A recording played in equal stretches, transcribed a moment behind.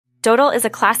Dodol is a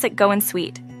classic Goan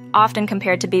sweet, often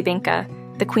compared to bibinka,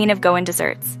 the queen of Goan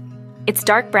desserts. It's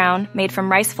dark brown, made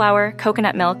from rice flour,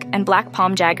 coconut milk, and black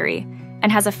palm jaggery,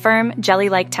 and has a firm,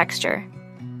 jelly-like texture.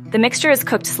 The mixture is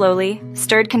cooked slowly,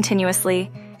 stirred continuously,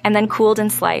 and then cooled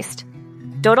and sliced.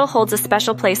 Dodol holds a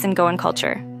special place in Goan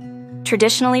culture.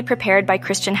 Traditionally prepared by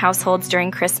Christian households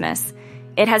during Christmas,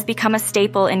 it has become a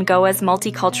staple in Goa's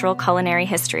multicultural culinary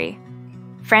history.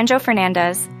 Franjo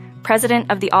Fernandez, president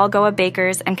of the All Goa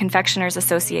Bakers and Confectioners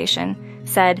Association,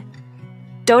 said,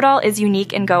 "Dodol is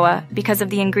unique in Goa because of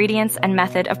the ingredients and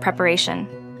method of preparation."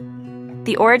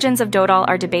 The origins of Dodol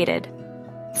are debated.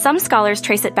 Some scholars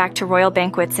trace it back to royal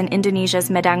banquets in Indonesia's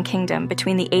Medang Kingdom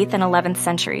between the 8th and 11th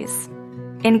centuries.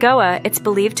 In Goa, it's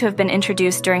believed to have been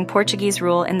introduced during Portuguese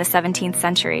rule in the 17th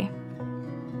century.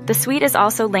 The sweet is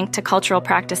also linked to cultural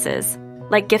practices,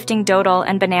 like gifting dodol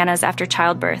and bananas after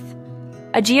childbirth.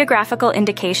 A geographical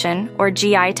indication, or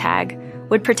GI tag,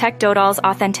 would protect dodol's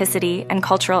authenticity and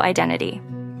cultural identity.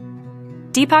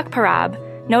 Deepak Parab,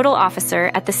 nodal officer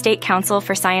at the State Council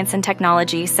for Science and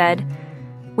Technology, said,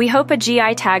 "We hope a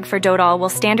GI tag for dodol will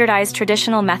standardize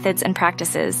traditional methods and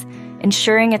practices,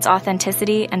 ensuring its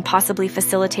authenticity and possibly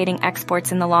facilitating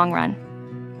exports in the long run."